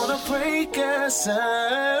change, wanna break us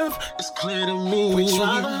up. It's clear to me we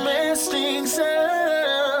try to mess things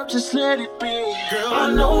up. Just let it be. Girl,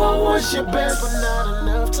 I know I was your best, but not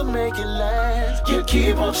enough to make it last. You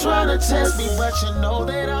keep on trying to test me, but you know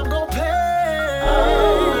that I'm gon' pay.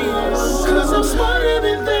 Cause I'm smarter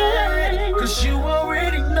than that. Cause you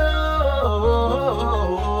already know.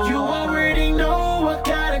 You already know what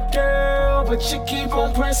kind of girl, but you keep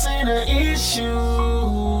on pressing the issue.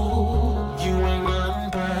 You ain't nothing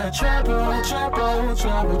but trouble.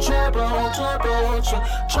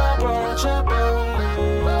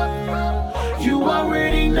 You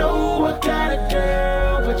already know what kind of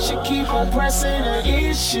girl, but you keep on pressing the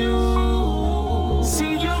issue.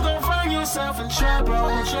 See, you gon' find yourself in trouble.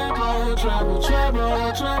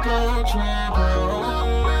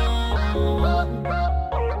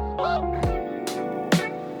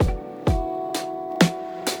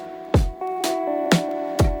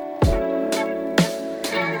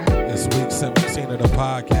 It's week 17 of the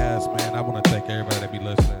podcast, man. I want to thank everybody that be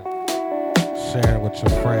listening, sharing with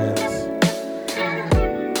your friends.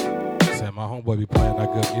 Saying my homeboy be playing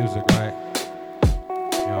that good music, right?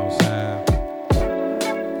 You know what I'm saying?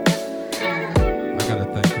 I gotta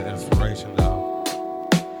thank the inspiration, though.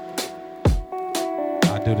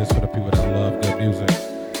 I do this for the people that love good music.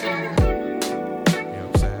 You know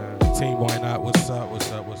what I'm saying? Team Why Not, what's up?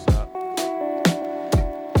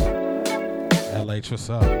 LH, what's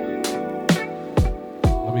up?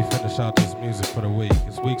 Let me finish out this music for the week.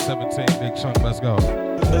 It's week 17, Big Chunk, let's go.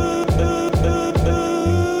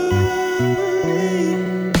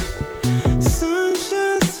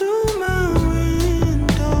 Sunshine through my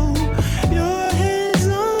window, your hands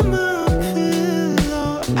on my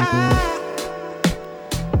pillow.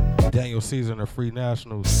 Daniel Caesar and the Free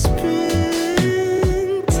Nationals.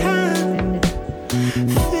 Spend time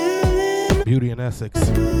Beauty and Essex.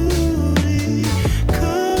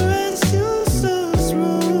 caress you so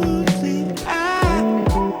smoothly.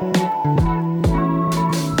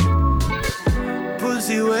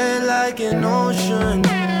 Pussy wet like an ocean,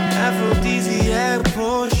 aphrodisiac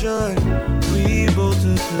potion. We both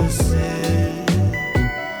took a sip,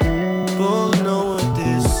 both know what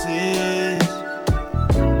this is.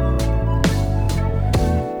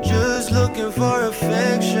 Just looking for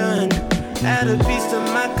affection, add a piece to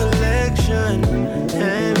my collection,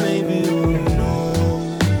 and maybe who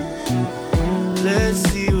knows, let's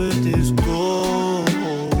see where this goes.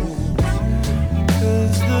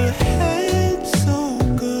 Cause the head's so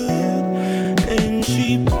good, and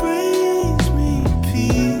she brings me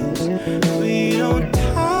peace. We don't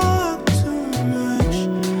talk too much,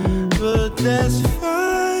 but that's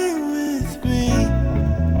fine with me.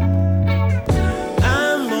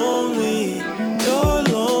 I'm lonely, you're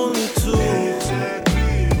lonely too.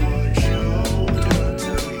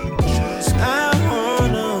 I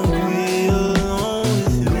wanna be alone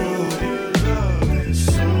with you.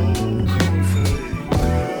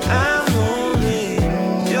 I'm lonely,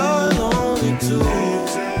 you're lonely too.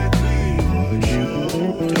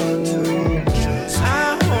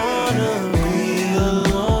 I wanna be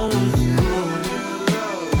alone with you.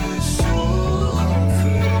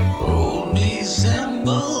 Oh,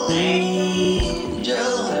 December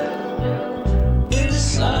angel,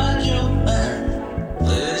 inside your mind,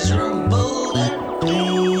 pleasurable and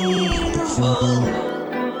beautiful.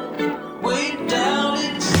 Way down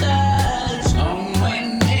inside, some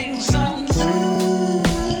waiting, some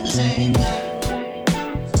losing.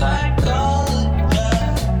 Psychology,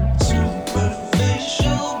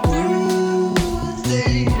 superficial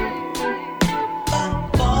bruising.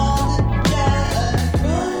 Apologize,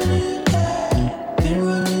 running back, been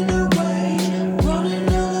running away, running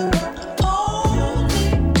out of only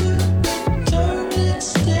to turn and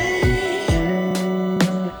stay.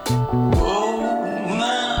 Oh,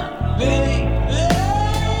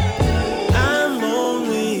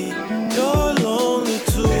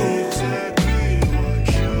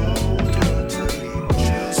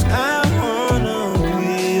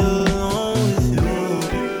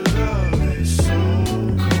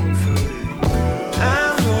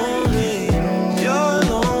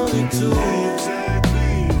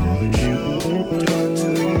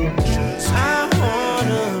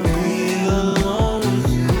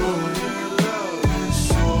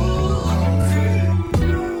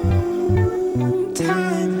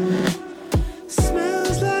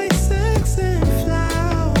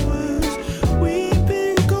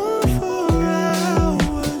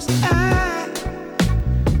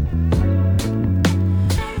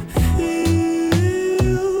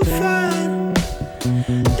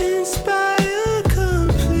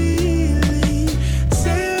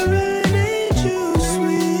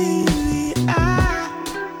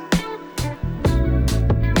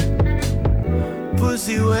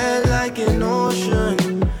 pussy wet like an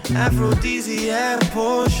ocean, aphrodisiac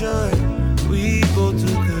portion. We both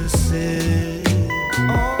took a sip.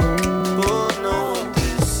 Both know what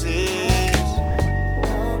this is.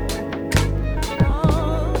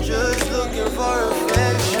 Just looking for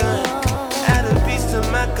affection. Add a piece to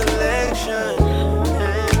my collection.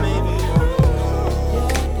 And maybe one more.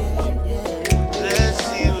 Let's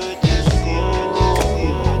see what this is.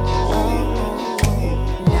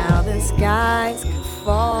 Now the skies could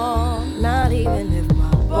fall, not even if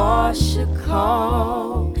my boss should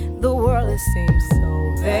call. The world it seems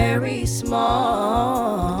so very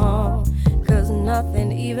small, 'cause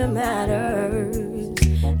nothing even matters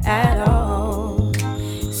at all.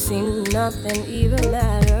 Seems nothing even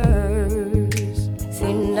matters.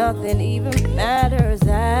 Seems nothing even matters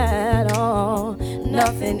at all.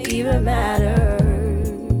 Nothing even matters.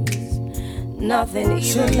 Nothing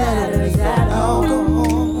even matters at all.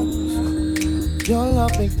 Your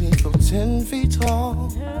love makes me feel 10 feet tall.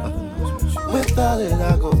 Without it,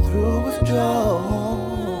 I go through withdrawal.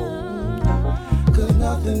 'Cause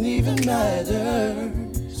nothing even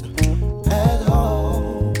matters at all.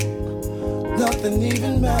 Nothing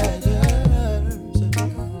even matters.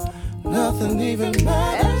 Nothing even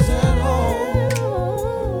matters at all.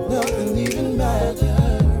 Nothing even matters.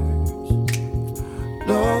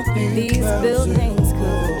 Nothing These matters. buildings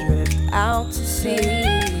could drift out to sea.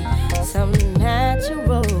 Some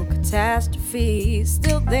natural catastrophe.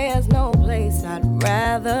 Still there's no place I'd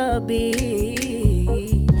rather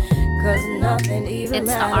be. 'Cause nothing even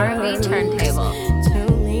It's the matters R&B turntable. to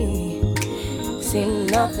me. Seem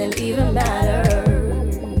nothing even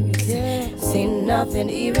matters. Seem nothing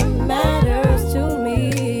even matters to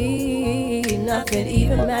me. Nothing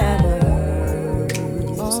even matters.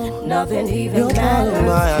 Nothing even You're part of my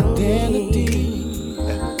matters to identity. me.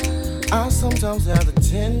 I sometimes have the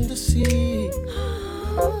tendency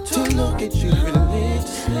to look at you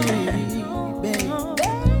religiously, baby.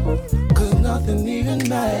 'Cause nothing even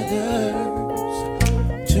matters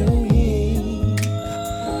to me.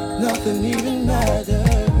 Nothing even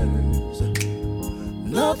matters.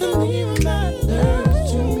 Nothing even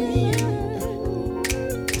matters to me.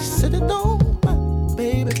 Sit it on, my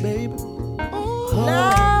baby, baby.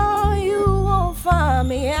 Now you won't find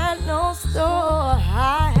me at no store.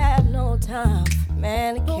 I have no time for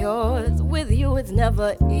manicures. With you it's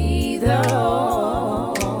never either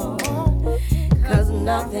or. 'Cause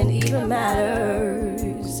nothing even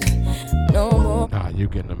matters no more. Nah, you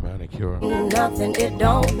getting a manicure. Nothing, it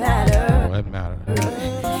don't matter. Oh, it matters.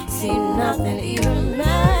 See, nothing even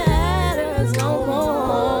matters no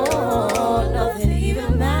more. Nothing even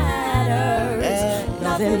matters.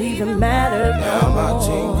 Nothing even matters no Now my more.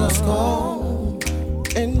 fingers go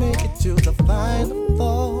and make it to the final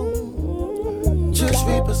fall. Just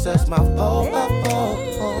repossess my pole.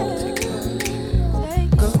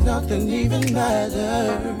 'Cause nothing even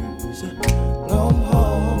matters no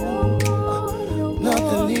more.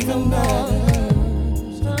 Nothing even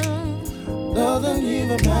matters. Nothing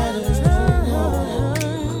even matters no more.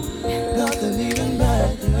 Nothing even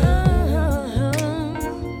matters.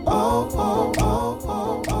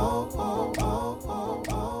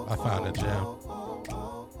 I found a jam.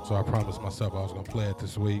 So I promised myself I was going to play it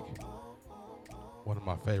this week. One of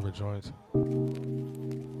my favorite joints.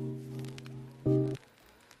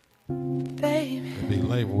 Baby. It'd be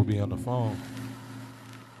late, but we'll be on the phone.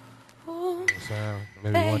 You know what I'm saying?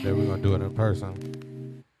 Maybe one day we're going to do it in person.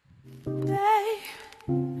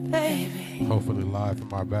 Baby. Hopefully live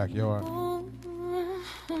from our backyard.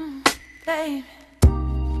 Baby.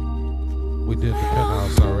 We did the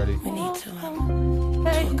penthouse already. We need to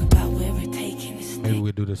talk about where we're taking this. Maybe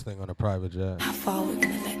we'll do this thing on a private jet. How far we're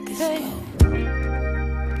gonna let this go.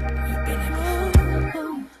 We've been here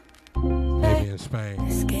before. Maybe in Spain.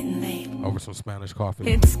 It's getting late. Over some Spanish coffee.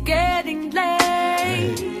 It's getting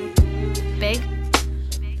late. Big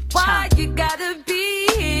Why you gotta be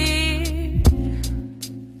here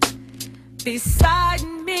beside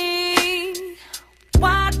me,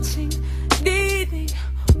 watching, needing,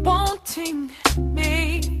 wanting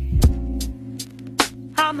me?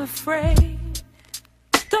 I'm afraid.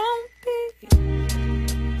 Don't be.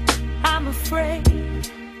 I'm afraid.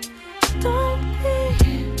 Don't be.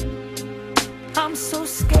 I'm so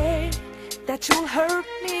scared that you'll hurt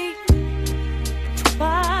me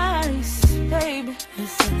twice, baby.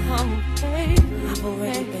 Listen, I'm afraid. I've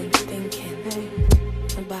already been thinking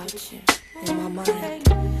about you in my mind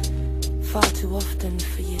far too often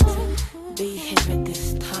for you to be here at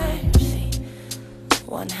this time. See,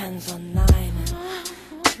 one hand's on 9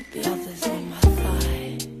 and the other's on my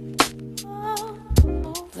thigh.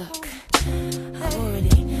 Look, I've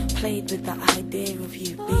already played with the idea of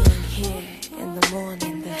you being here in the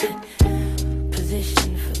morning, the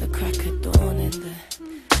position for the crack of dawn and the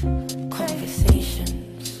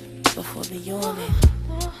conversations before the yawning.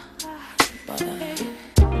 But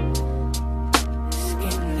it's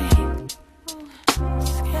getting late.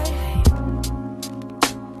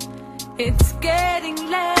 It's getting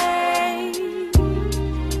late.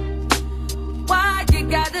 Why you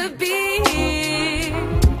gotta be here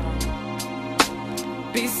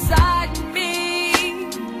beside me,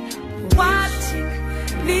 watching,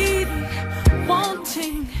 needing,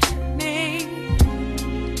 wanting me?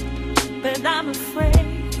 But I'm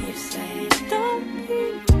afraid you say don't be.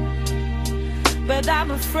 But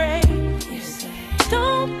I'm afraid you say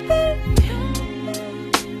don't be.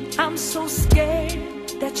 I'm so scared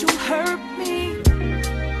that you hurt me.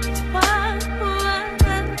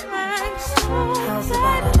 How's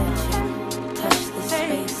about I let you touch the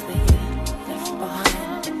space that you left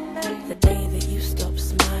behind? The day that you stopped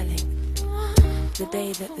smiling, the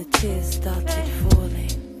day that the tears started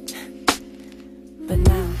falling. But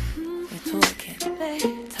now we're talking,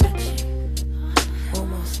 touching,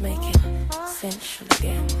 almost making sensual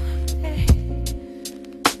again.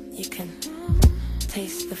 You can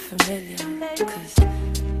taste the familiar, 'cause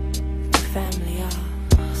the family are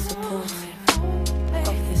supportive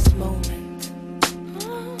of this moment.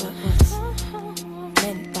 But what's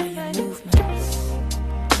meant by your movements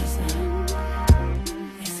is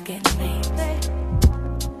it's getting late.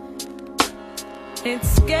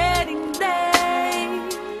 It's getting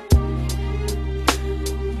late.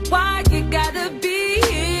 Why you gotta be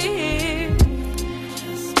here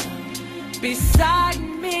beside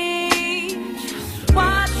me,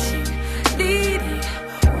 watching, needing,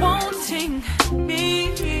 wanting me?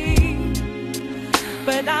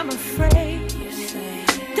 But I'm afraid you say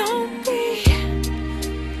don't be.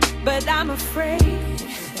 But I'm afraid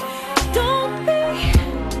don't be.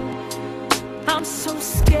 I'm so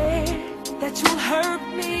scared that you'll hurt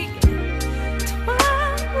me twice.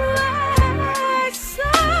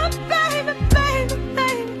 Oh, baby, baby,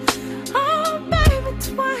 baby. Oh, baby,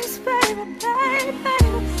 twice, baby, baby,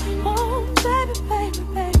 baby. Oh, baby, baby,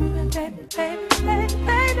 baby, baby, baby, baby,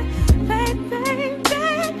 baby, baby,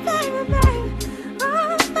 baby, baby, baby.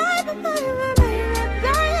 Oh, baby, baby, baby,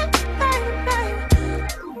 baby, baby, baby.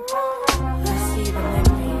 I see the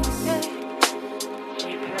memories.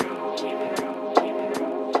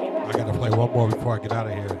 I gotta play one more before I get out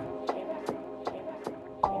of here.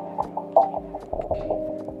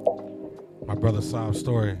 My brother Sob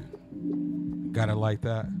Story. Got it like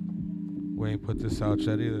that. We ain't put this out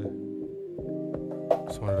yet either.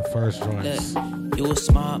 It's one of the first joints. Look, you a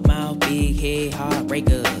smart mouth, big head,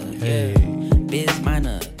 heartbreaker. Hey. Yeah. Biz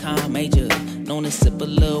minor, calm major. Known to sip a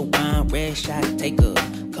little wine, red shot taker.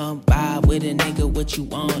 Come by with a nigga, what you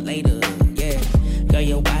want later. Yeah. Girl,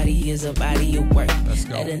 your body is a body of work. Let's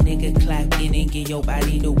go. Let a nigga clock in and get your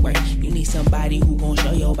body to work. You need somebody who gon'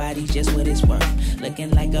 show your body just what it's worth.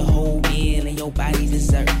 Looking like a whole meal and your body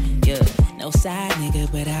dessert. Yeah. No side nigga,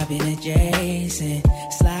 but I've been adjacent.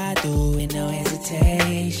 Slide through with no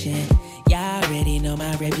hesitation. Y'all already know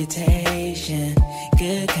my reputation.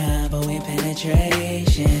 Good combo and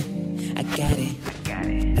penetration. I got it.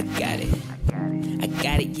 I got it. I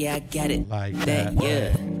got it, yeah, I got it. Like that.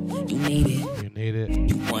 Yeah. You need it. You need it.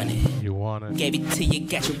 You want it. You want it. Gave it to you,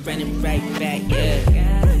 got you running right back. Yeah.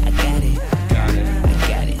 I got it. Got it. I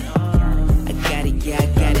got it. I got it, yeah, I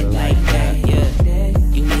got it like that. Yeah.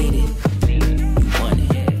 You need it. You want it.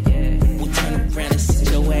 We'll turn around and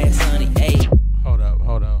sit your ass on it. Hey. Hold up.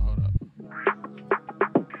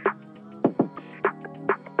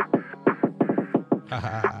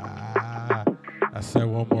 I said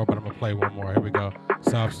one more, but I'm gonna play one more. Here we go.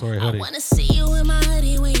 Sob Story hoodie. I wanna see you in my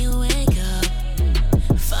hoodie when you wake up.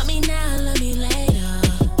 For me now, love me later.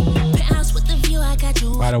 Penthouse with the view, I got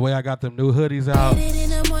you. By the way, I got them new hoodies out. In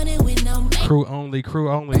the morning with no makeup. Crew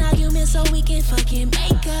only. An argument so we can fucking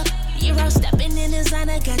make up. You're out stepping in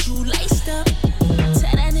designer, got you laced up.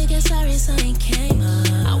 Tell that nigga sorry, something came up.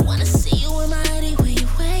 I wanna see you in my hoodie when you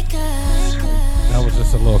wake up. That was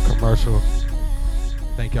just a little commercial.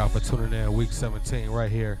 Thank y'all for tuning in. Week 17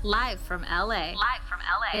 right here. Live from LA.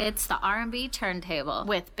 It's the R&B Turntable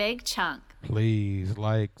with Big Chunk. Please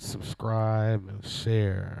like, subscribe, and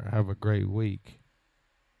share. Have a great week.